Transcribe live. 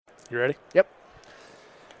You ready? Yep.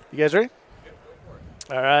 You guys ready? Yep, go for it.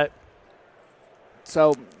 All right.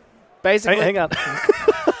 So, basically, Hang on.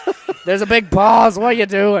 there's a big pause. What are you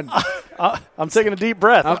doing? I'm taking a deep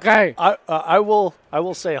breath. Okay. I will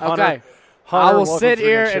say, Hunter. Okay. Hunter, I will welcome sit to the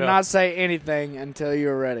here show. and not say anything until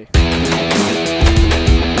you're ready.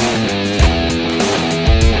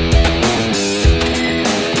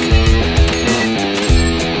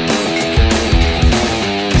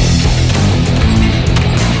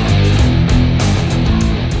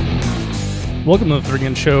 Welcome to the Three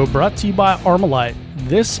Gun Show, brought to you by Armalite.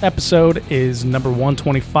 This episode is number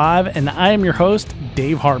 125, and I am your host,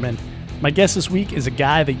 Dave Hartman. My guest this week is a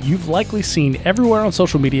guy that you've likely seen everywhere on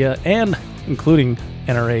social media, and including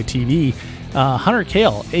NRA TV, Hunter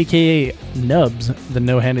Cayll, a.k.a. Nubs, the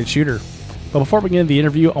no-handed shooter. But before we get into the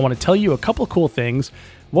interview, I want to tell you a couple of cool things.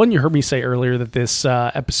 One, you heard me say earlier that this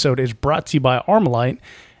episode is brought to you by Armalite,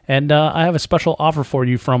 and I have a special offer for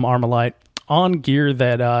you from Armalite on gear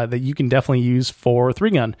that you can definitely use for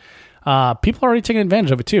 3-gun. People are already taking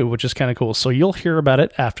advantage of it too, which is kind of cool. So you'll hear about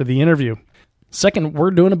it after the interview. Second,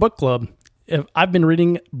 we're doing a book club. I've been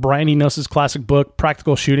reading Brian Enos's classic book,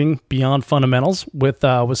 Practical Shooting Beyond Fundamentals, with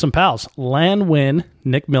some pals. Lan Wynn,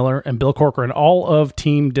 Nick Miller, and Bill Corcoran, all of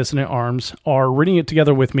Team Dissonant Arms, are reading it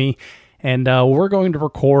together with me, and we're going to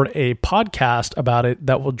record a podcast about it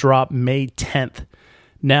that will drop May 10th.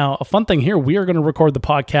 Now, a fun thing here, we are going to record the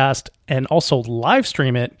podcast and also live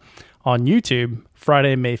stream it on YouTube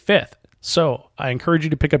Friday, May 5th. So I encourage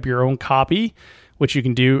you to pick up your own copy, which you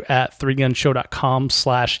can do at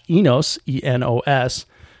 3gunshow.com/Enos, E-N-O-S.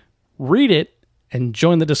 Read it and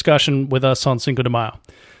join the discussion with us on Cinco de Mayo.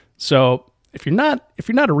 So if you're not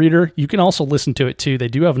a reader, you can also listen to it too. They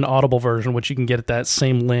do have an Audible version, which you can get at that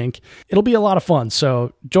same link. It'll be a lot of fun.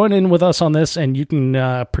 So join in with us on this, and you can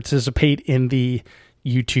participate in the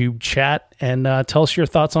YouTube chat and tell us your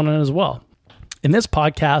thoughts on it as well. In this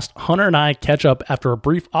podcast, Hunter and I catch up after a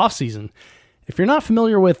brief off-season. If you're not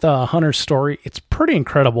familiar with Hunter's story, it's pretty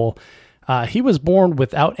incredible. He was born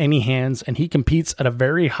without any hands, and he competes at a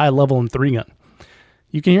very high level in 3-gun.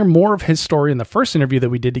 You can hear more of his story in the first interview that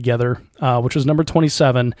we did together, which was number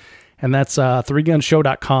 27, and that's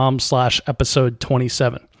 3gunshow.com/episode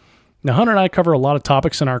 27. Now, Hunter and I cover a lot of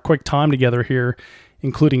topics in our quick time together here,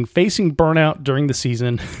 including facing burnout during the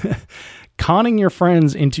season, conning your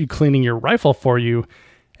friends into cleaning your rifle for you,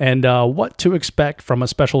 and what to expect from a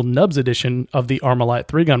special Nubs edition of the Armalite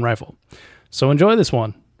 3-gun rifle. So enjoy this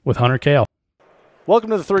one with Hunter Cayll. Welcome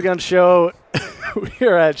to the 3-Gun Show. We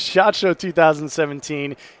are at SHOT Show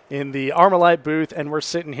 2017 in the Armalite booth, and we're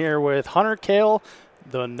sitting here with Hunter Cayll,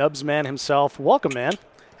 the Nubs man himself. Welcome, man.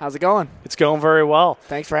 How's it going? It's going very well.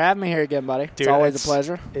 Thanks for having me here again, buddy. Dude, it's always a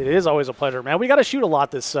pleasure. It is always a pleasure, man. We got to shoot a lot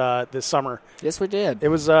this summer. Yes, we did. It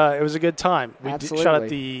was a good time. We Absolutely. shot at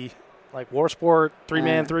the War Sport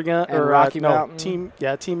 3-man 3-gun and Rocky no, Mountain.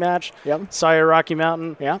 team match. Yep. Sire Rocky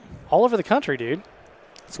Mountain. Yeah. All over the country, dude.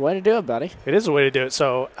 It's a way to do it, buddy. It is a way to do it.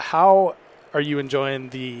 So, how are you enjoying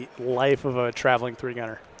the life of a traveling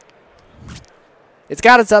 3-gunner? It's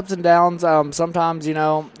got its ups and downs. Sometimes,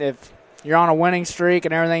 if you're on a winning streak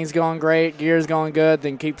and everything's going great, gear's going good,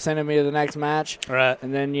 then keep sending me to the next match. Right.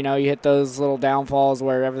 And then, you hit those little downfalls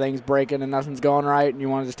where everything's breaking and nothing's going right and you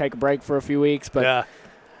want to just take a break for a few weeks. But yeah.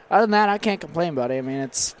 Other than that, I can't complain, buddy. I mean,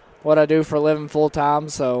 it's what I do for a living full time,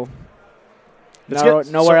 so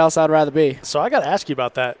nowhere else I'd rather be. So I got to ask you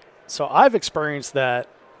about that. So I've experienced that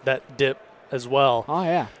dip as well. Oh,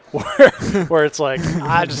 yeah. Where it's like,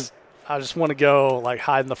 I just want to go like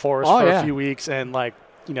hide in the forest for a few weeks and like,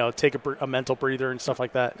 take a mental breather and stuff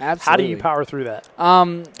like that. Absolutely. How do you power through that?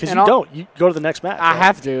 Because you go to the next match. I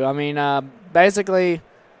have to. I mean, basically,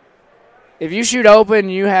 if you shoot open,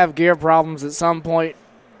 you have gear problems at some point,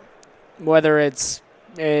 whether it's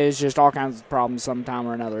just all kinds of problems sometime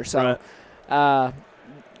or another. So,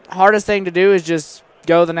 hardest thing to do is just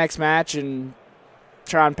go the next match and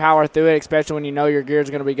try and power through it, especially when you know your gear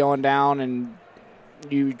is going to be going down, and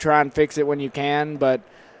you try and fix it when you can, but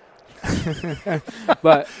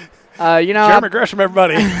Jeremy Gresham,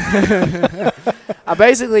 everybody. I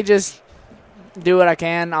basically just do what I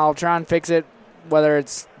can. I'll try and fix it, whether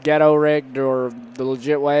it's ghetto rigged or the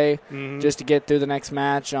legit way, just to get through the next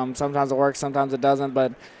match. Sometimes it works, sometimes it doesn't,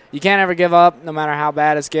 but you can't ever give up no matter how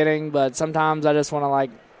bad it's getting. But sometimes I just want to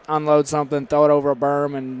unload something, throw it over a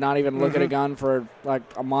berm, and not even look at a gun for like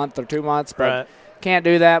a month or 2 months. But can't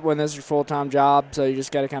do that when this is your full-time job, so you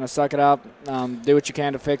just got to kind of suck it up, do what you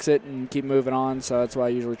can to fix it, and keep moving on. So that's what I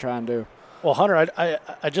usually try and do. Well, Hunter,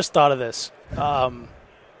 I just thought of this.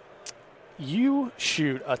 You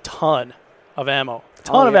shoot a ton of ammo,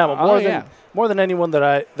 more than anyone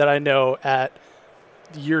that I know at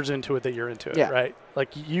years into it that you're into it, Yeah. right? Like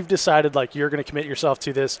you've decided like you're going to commit yourself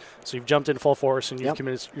to this, so you've jumped in full force and you've Yep.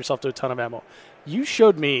 committed yourself to a ton of ammo. You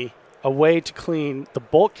showed me a way to clean the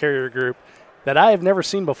bolt carrier group that I have never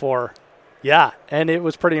seen before. Yeah, and it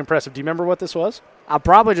was pretty impressive. Do you remember what this was? I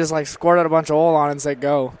probably just like squirted a bunch of oil on it and said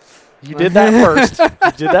go. You did that first.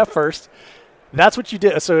 You did that first. That's what you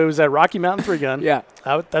did. So it was at Rocky Mountain 3-gun. Yeah.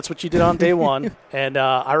 That's what you did on day one. And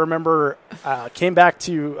I remember came back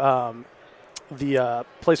to the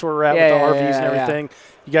place where we're at with the RVs and everything. Yeah.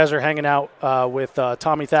 You guys are hanging out with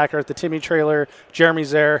Tommy Thacker at the Timmy trailer.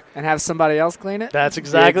 Jeremy's there. And have somebody else clean it? That's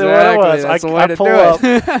exactly what it was. That's the way to do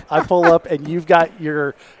it. I pull up, and you've got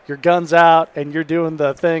your guns out, and you're doing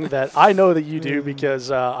the thing that I know that you do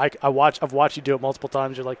because I've watched you do it multiple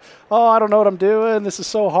times. You're like, oh, I don't know what I'm doing. This is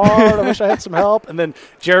so hard. I wish I had some help. And then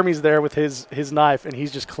Jeremy's there with his knife, and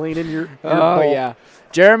he's just cleaning your bowl. Yeah.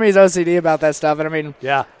 Jeremy's OCD about that stuff. And, I mean,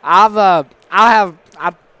 yeah, I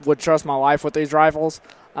would trust my life with these rifles.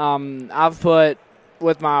 I've put,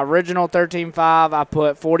 with my original 13.5, I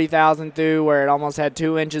put 40,000 through where it almost had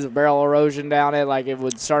 2 inches of barrel erosion down it. Like it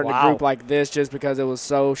would start to group like this just because it was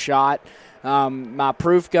so shot. My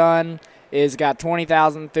proof gun is got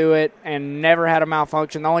 20,000 through it and never had a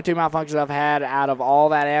malfunction. The only 2 malfunctions I've had out of all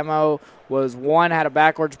that ammo was one had a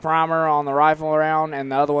backwards primer on the rifle round, and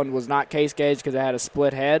the other one was not case gauge because it had a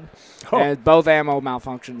split head. Oh. And both ammo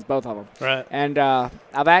malfunctions, both of them. Right. And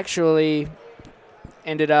I've actually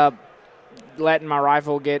ended up letting my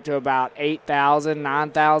rifle get to about 8,000,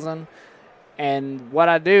 9,000. And what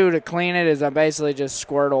I do to clean it is I basically just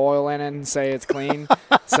squirt oil in it and say it's clean.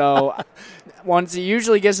 So once it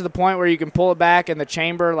usually gets to the point where you can pull it back in the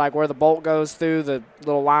chamber, like where the bolt goes through, the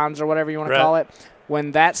little lines or whatever you want to call it,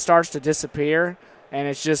 when that starts to disappear and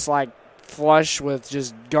it's just like flush with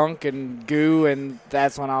just gunk and goo, and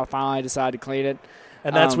that's when I'll finally decide to clean it.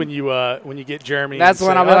 And that's when you get Jeremy. That's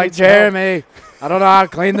when I'll be like, Jeremy, I don't know how to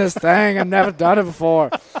clean this thing. I've never done it before.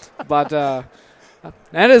 But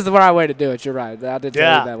that is the right way to do it. You're right. I did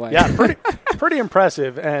tell you that way. Yeah, pretty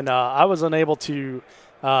impressive. And I was unable to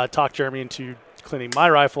talk Jeremy into cleaning my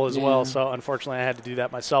rifle as well, so unfortunately I had to do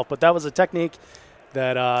that myself. But that was a technique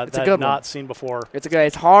that I've not seen before. It's good.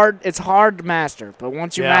 It's hard. It's hard to master, but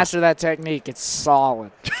once you master that technique, it's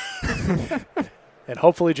solid. And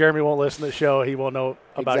hopefully Jeremy won't listen to the show. He won't know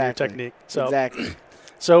about your technique. So, exactly.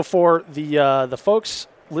 So for the folks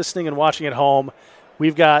listening and watching at home,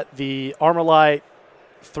 we've got the Armalite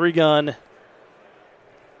 3-gun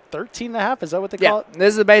 13.5. Is that what they call it?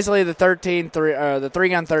 This is basically the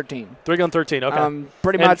 3-gun 13. 3-gun 13. Okay.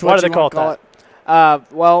 Pretty much why what do they call it.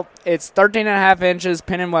 Well, it's 13.5 inches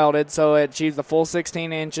pin and welded, so it achieves the full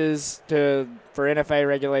 16 inches for NFA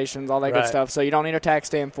regulations, all that good stuff. So you don't need a tax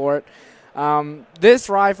stamp for it. This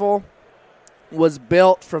rifle was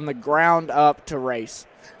built from the ground up to race.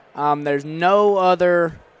 There's no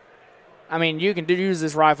other. I mean, you can use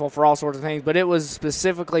this rifle for all sorts of things, but it was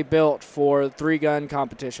specifically built for 3-gun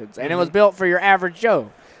competitions, and it was built for your average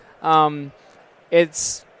Joe.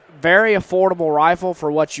 It's very affordable rifle for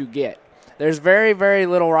what you get. There's very, very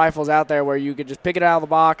little rifles out there where you could just pick it out of the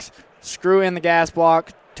box, screw in the gas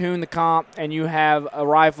block, tune the comp, and you have a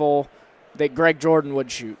rifle that Greg Jordan would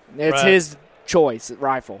shoot. It's his choice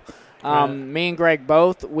rifle. Me and Greg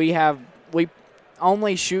both, we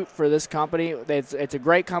only shoot for this company. It's a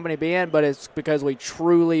great company to be in, but it's because we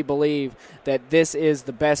truly believe that this is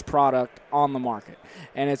the best product on the market.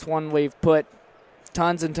 And it's one we've put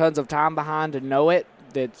tons and tons of time behind to know it,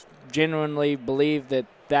 that genuinely believe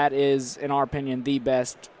that is, in our opinion, the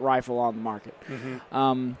best rifle on the market.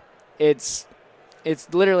 It's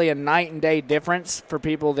literally a night and day difference for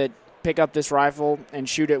people that pick up this rifle and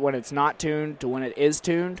shoot it when it's not tuned to when it is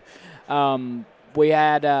tuned. We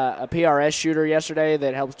had a PRS shooter yesterday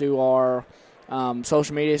that helps do our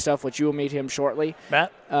social media stuff, which you will meet him shortly.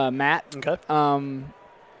 Matt? Matt. Okay.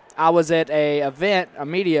 I was at a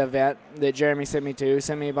media event that Jeremy sent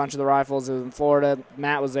me a bunch of the rifles. It was in Florida.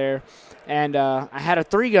 Matt was there. And I had a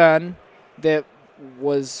 3-gun that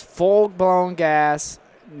was full-blown gas,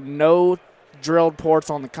 no drilled ports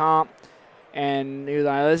on the comp. And he was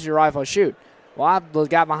like, this is your rifle, shoot. Well, I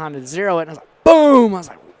got behind it, zero it, and I was like, boom! I was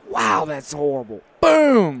like, wow, that's horrible.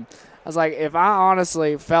 Boom! I was like, if I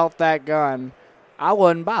honestly felt that gun, I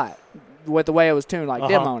wouldn't buy it with the way it was tuned, like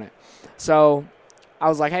dim on it. So I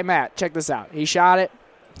was like, hey, Matt, check this out. He shot it.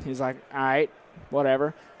 He's like, all right,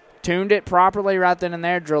 whatever. Tuned it properly right then and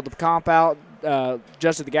there, drilled the comp out,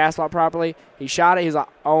 adjusted the gas block properly. He shot it. He's like,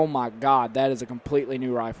 oh, my God, that is a completely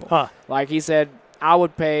new rifle. Like he said, I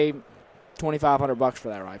would pay $2,500 for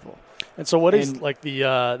that rifle. And so what is like the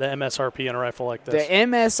MSRP on a rifle like this? The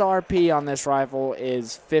MSRP on this rifle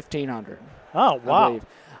is $1,500. Oh, wow. I believe.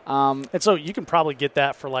 And so you can probably get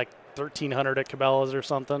that for like $1,300 at Cabela's or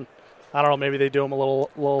something. I don't know. Maybe they do them a little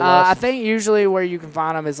less. I think usually where you can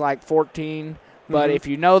find them is like 14. But if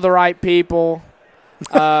you know the right people,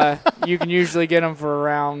 you can usually get them for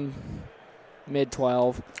around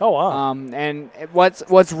mid-12. Oh, wow. And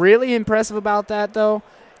what's really impressive about that, though,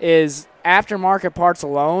 is aftermarket parts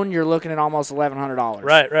alone, you're looking at almost $1,100.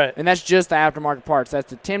 Right. And that's just the aftermarket parts. That's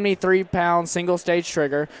the Timney 3-pound single-stage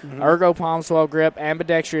trigger, Ergo palm swell grip,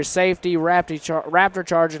 ambidextrous safety, Raptor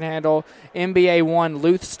charging handle, NBA 1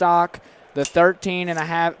 Luth stock, the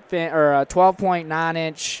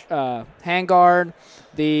 12.9-inch handguard,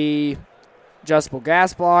 the adjustable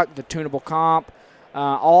gas block, the tunable comp.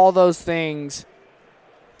 All those things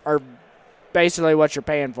are basically what you're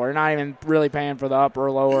paying for. You're not even really paying for the upper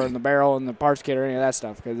or lower and the barrel and the parts kit or any of that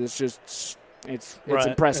stuff because it's just it's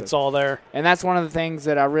impressive. It's all there. And that's one of the things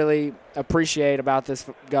that I really appreciate about this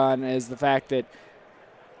gun is the fact that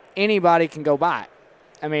anybody can go buy it.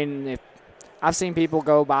 I mean, if I've seen people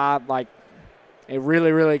go buy like a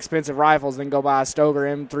really, really expensive rifles, then go buy a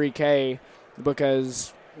Stoeger M3K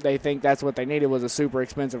because they think that's what they needed was a super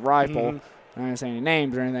expensive rifle. I'm not going to say any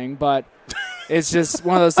names or anything, but it's just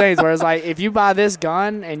one of those things where it's like if you buy this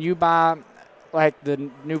gun and you buy like the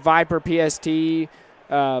new Viper PST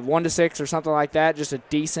 1-6 or something like that, just a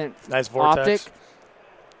decent nice vortex optic,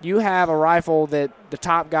 you have a rifle that the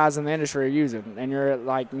top guys in the industry are using, and you're at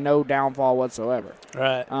like no downfall whatsoever.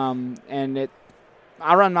 Right. And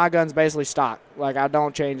I run my guns basically stock. Like I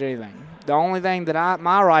don't change anything. The only thing that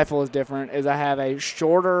my rifle is different is I have a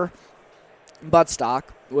shorter buttstock,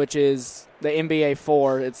 which is the NBA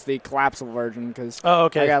 4. It's the collapsible version because I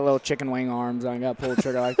got little chicken wing arms. I got pull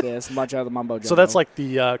trigger like this, a bunch of other mumbo jumbo. So that's like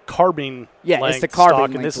the carbine length it's the carbine stock,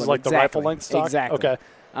 length and this is one. like the rifle length stock? Exactly. Okay.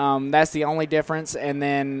 That's the only difference. And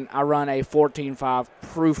then I run a 14.5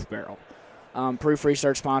 proof barrel. Proof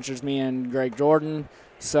Research sponsors me and Greg Jordan.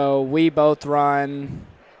 So we both run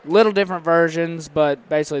little different versions, but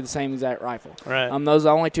basically the same exact rifle. Right. Those are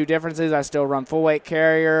the only two differences. I still run full weight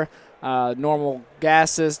carrier, normal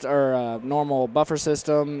gas system or normal buffer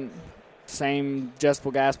system, same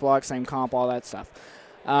adjustable gas block, same comp, all that stuff.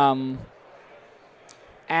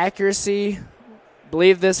 Accuracy,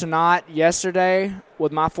 believe this or not, yesterday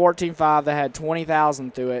with my 14.5 that had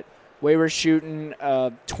 20,000 through it, we were shooting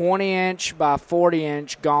a 20-inch by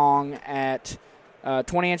 40-inch gong at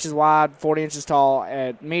 20 inches wide, 40 inches tall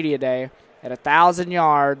at media day at 1,000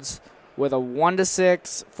 yards with a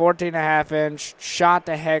 1-6, 14.5-inch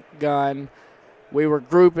shot-to-heck gun. We were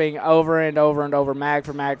grouping over and over and over, mag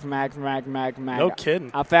for mag for mag for mag for mag for mag. No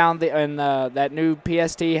kidding. I found that new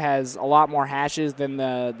PST has a lot more hashes than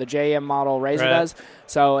the JM model Razor does.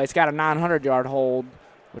 So it's got a 900-yard hold,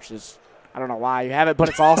 which is, I don't know why you have it, but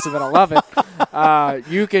it's awesome and I love it.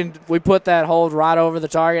 We put that hold right over the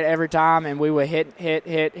target every time, and we would hit.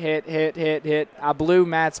 I blew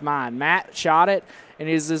Matt's mind. Matt shot it, and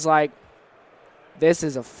he's just like, this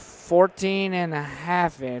is a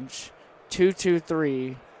 14.5-inch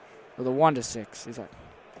 223 with a 1-6. He's like,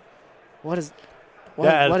 what is?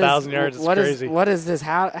 At 1,000 yards, it's crazy. What is this?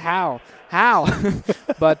 How?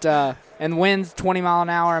 But and winds 20 mile an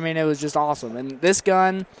hour. I mean, it was just awesome. And this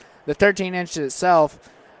gun, the 13-inch itself,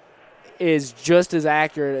 is just as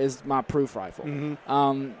accurate as my proof rifle.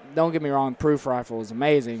 Don't get me wrong, proof rifle is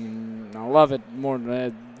amazing, and I love it more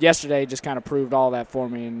than yesterday. Just kind of proved all that for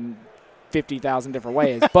me in 50,000 different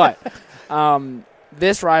ways. But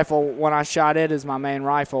this rifle, when I shot it as my main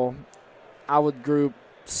rifle, I would group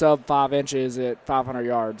sub 5 inches at 500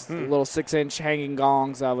 yards. The little 6-inch hanging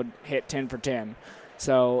gongs, I would hit 10 for 10.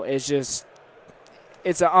 So it's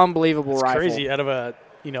an unbelievable rifle. It's crazy out of a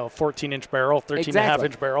 14-inch barrel,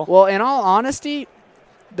 13.5-inch barrel. Well, in all honesty,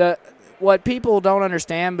 what people don't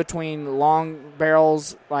understand between long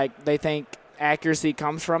barrels, like they think accuracy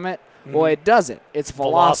comes from it. Well, it doesn't. It's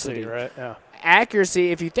velocity. Right? Yeah.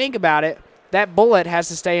 Accuracy, if you think about it, that bullet has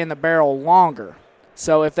to stay in the barrel longer.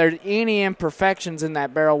 So if there's any imperfections in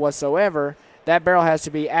that barrel whatsoever, that barrel has to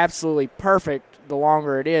be absolutely perfect the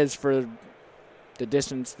longer it is for the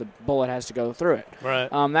distance the bullet has to go through it. Right.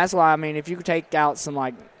 That's why, I mean, if you could take out some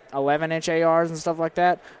like 11-inch ARs and stuff like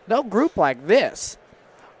that, they'll group like this,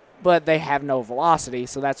 but they have no velocity,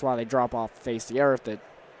 so that's why they drop off the face of the earth at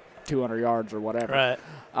 200 yards or whatever. Right.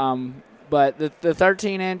 But the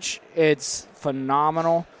 13-inch, it's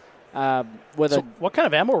phenomenal. What kind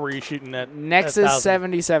of ammo were you shooting at? Nexus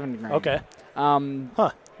 77 grain. Okay.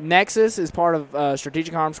 Nexus is part of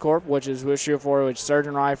Strategic Arms Corp, which is Swiss Shield 4, which is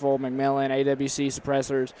Surgeon Rifle, Macmillan, AWC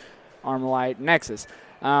Suppressors, Armalite, Nexus.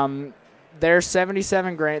 Their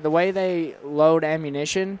 77 grain, the way they load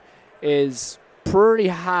ammunition is pretty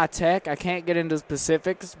high tech. I can't get into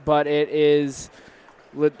specifics, but it is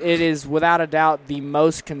without a doubt the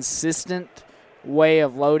most consistent way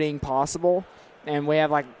of loading possible. And we have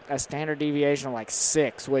like a standard deviation of like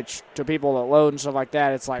 6, which to people that load and stuff like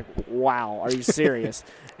that, it's like, wow, are you serious?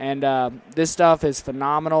 And this stuff is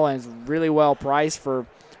phenomenal and is really well priced for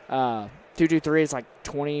 223. It's like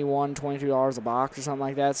 $22 a box or something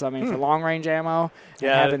like that. So I mean, for long range ammo, and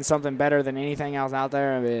having something better than anything else out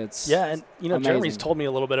there, I mean, it's and amazing. Jeremy's told me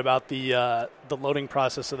a little bit about the loading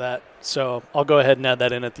process of that. So I'll go ahead and add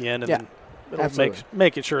that in at the end, and then it'll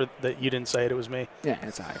make it sure that you didn't say it. It was me. Yeah,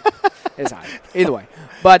 it's all right. It's all right. Either way,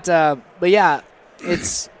 but yeah,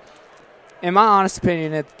 it's. In my honest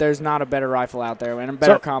opinion, there's not a better rifle out there and a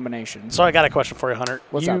better combination. So I got a question for you, Hunter.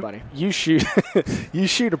 What's up, buddy? You shoot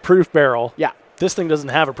a proof barrel. Yeah. This thing doesn't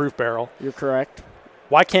have a proof barrel. You're correct.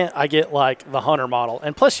 Why can't I get, like, the Hunter model?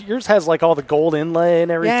 And plus, yours has, like, all the gold inlay and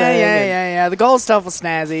everything. Yeah. The gold stuff was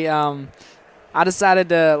snazzy. I decided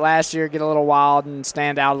to last year get a little wild and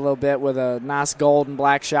stand out a little bit with a nice gold and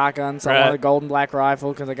black shotgun. So I wanted a gold and black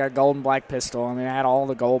rifle because I got a gold and black pistol. I mean, I had all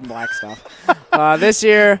the gold and black stuff. This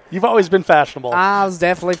year, you've always been fashionable. I was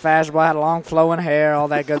definitely fashionable. I had long flowing hair, all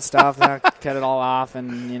that good stuff. And I cut it all off,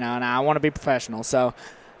 and and I want to be professional. So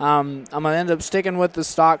I'm gonna end up sticking with the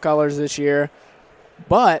stock colors this year.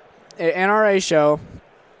 But at NRA show,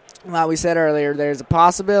 like we said earlier, there's a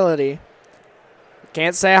possibility.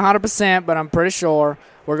 Can't say 100%, but I'm pretty sure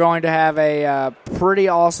we're going to have a pretty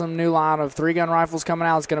awesome new line of 3-gun rifles coming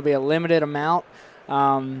out. It's going to be a limited amount.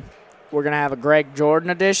 We're going to have a Greg Jordan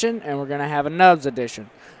edition, and we're going to have a Nubs edition.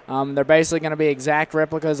 They're basically going to be exact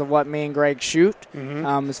replicas of what me and Greg shoot,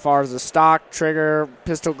 as far as the stock, trigger,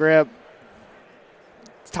 pistol grip,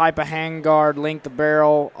 type of handguard, length of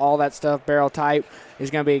barrel, all that stuff, barrel type, is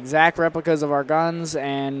going to be exact replicas of our guns,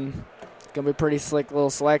 and going to be pretty slick little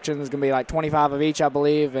selections. It's going to be like 25 of each, I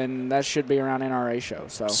believe, and that should be around NRA show.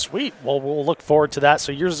 So sweet. Well, we'll look forward to that.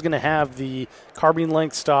 So yours is going to have the carbine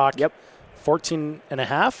length stock. Yep.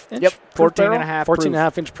 14.5 inch. Yep.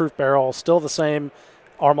 14.5 inch proof barrel. Still the same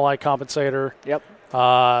Armalite compensator. Yep.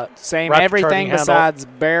 Same everything besides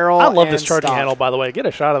barrel. I love this and charging stock. handle, by the way. Get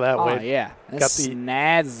a shot of that. Oh Wade. yeah, got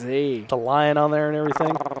snazzy. The lion on there and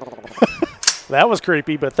everything. That was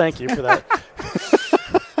creepy, but thank you for that.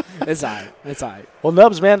 It's all right. It's all right. Well,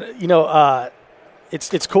 Nubs, man,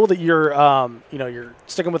 it's cool that you're you're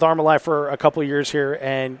sticking with Armalite for a couple of years here,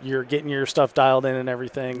 and you're getting your stuff dialed in and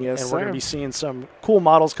everything. Yes, and we're going to be seeing some cool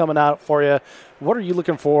models coming out for you. What are you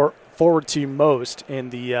looking forward to most in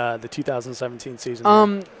the 2017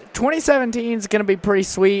 season? 2017 is going to be pretty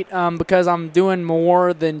sweet because I'm doing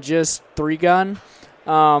more than just 3-gun.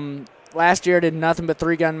 Last year I did nothing but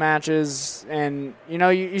 3-gun matches, and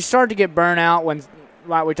you start to get burnout when,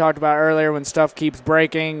 like we talked about earlier, when stuff keeps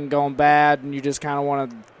breaking and going bad, and you just kind of want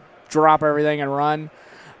to drop everything and run.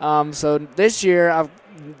 So this year,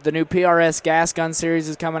 the new PRS gas gun series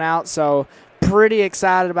is coming out, so pretty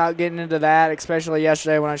excited about getting into that, especially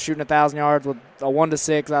yesterday when I was shooting 1,000 yards with a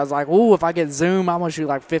 1-6. I was like, ooh, if I get zoom, I'm going to shoot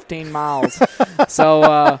like 15 miles.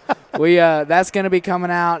 So that's going to be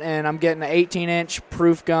coming out, and I'm getting an 18-inch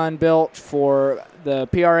proof gun built for the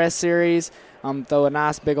PRS series. Throw a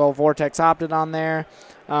nice big old Vortex optic on there.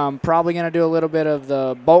 Probably going to do a little bit of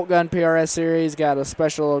the bolt gun PRS series. Got a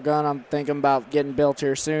special little gun I'm thinking about getting built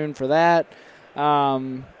here soon for that.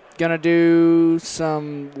 Going to do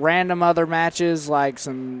some random other matches, like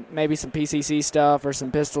maybe some PCC stuff or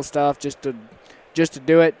some pistol stuff just to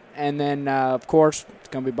do it. And then, of course, it's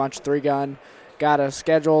going to be a bunch of 3-gun. Got a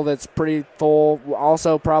schedule that's pretty full. We'll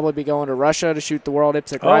also probably be going to Russia to shoot the World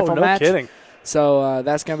IPSC rifle match. Oh, no kidding. So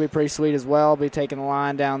that's going to be pretty sweet as well. Be taking the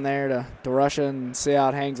line down there to Russia and see how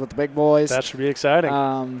it hangs with the big boys. That should be exciting.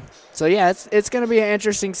 So, yeah, it's going to be an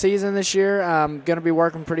interesting season this year. I'm going to be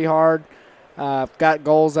working pretty hard. I've got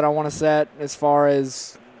goals that I want to set as far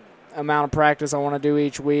as amount of practice I want to do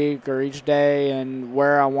each week or each day, and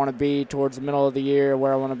where I want to be towards the middle of the year,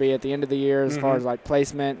 where I want to be at the end of the year as far as like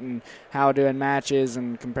placement and how I do in matches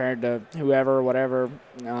and compared to whoever or whatever.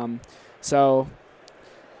 So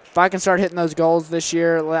if I can start hitting those goals this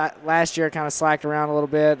year, last year I kind of slacked around a little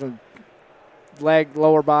bit. The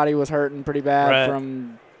lower body was hurting pretty bad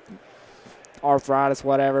from arthritis,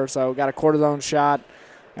 whatever. So got a cortisone shot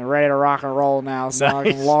and ready to rock and roll now. So I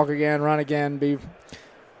can walk again, run again, be a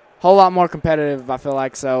whole lot more competitive, I feel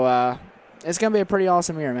like. So it's going to be a pretty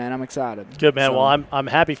awesome year, man. I'm excited. Good, man. So, well, I'm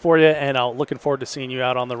happy for you, and I'm looking forward to seeing you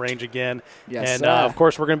out on the range again. Yes, and, of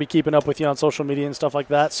course, we're going to be keeping up with you on social media and stuff like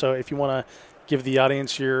that. So if you want to give the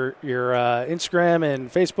audience your Instagram and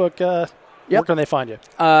Facebook Where can they find you?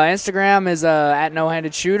 Instagram is at No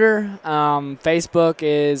Handed Shooter. Facebook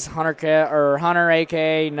is Hunter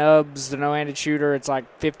aka Nubs, the No Handed Shooter. It's like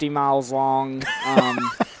 50 miles long.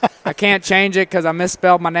 I can't change it because I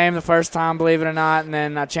misspelled my name the first time, believe it or not, and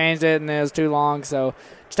then I changed it and it was too long. So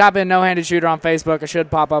just type in No Handed Shooter on Facebook. I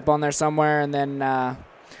should pop up on there somewhere, and then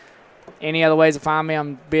any other ways to find me,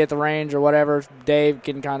 I'm be at the range or whatever. Dave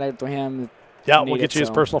can contact with him. Yeah, we'll get you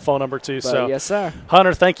his personal phone number too. So yes, sir.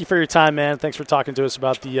 Hunter, thank you for your time, man. Thanks for talking to us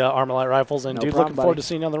about the Armalite rifles. And, No dude, problem, looking forward buddy. to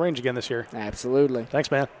seeing you on the range again this year. Absolutely.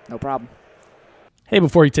 Thanks, man. No problem. Hey,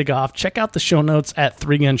 before you take off, check out the show notes at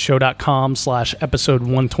 3gunshow.com/episode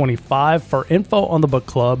 125 for info on the book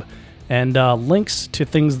club and links to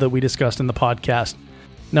things that we discussed in the podcast.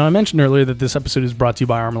 Now, I mentioned earlier that this episode is brought to you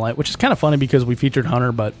by Armalite, which is kind of funny because we featured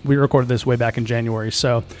Hunter, but we recorded this way back in January.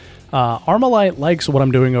 So Armalite likes what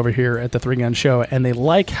I'm doing over here at the 3-Gun Show, and they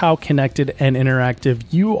like how connected and interactive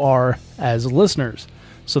you are as listeners.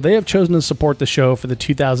 So they have chosen to support the show for the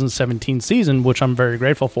 2017 season, which I'm very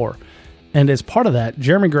grateful for. And as part of that,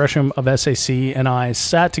 Jeremy Gresham of SAC and I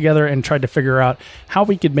sat together and tried to figure out how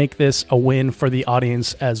we could make this a win for the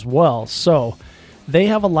audience as well. So they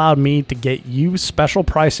have allowed me to get you special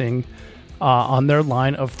pricing on their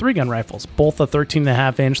line of 3-gun rifles, both the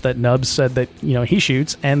 13.5-inch that Nubs said that he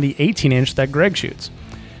shoots and the 18-inch that Greg shoots,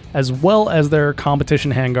 as well as their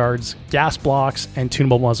competition handguards, gas blocks, and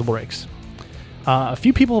tunable muzzle brakes. A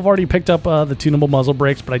few people have already picked up the tunable muzzle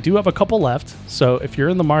brakes, but I do have a couple left. So if you're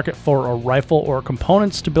in the market for a rifle or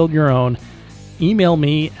components to build your own, email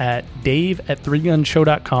me at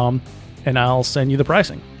dave@3gunshow.com and I'll send you the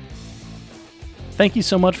pricing. Thank you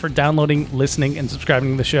so much for downloading, listening, and subscribing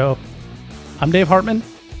to the show. I'm Dave Hartman,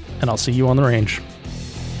 and I'll see you on the range.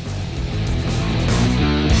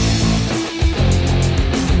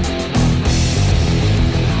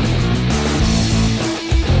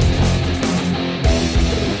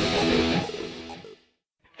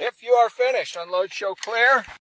 If you are finished, unload, show clear.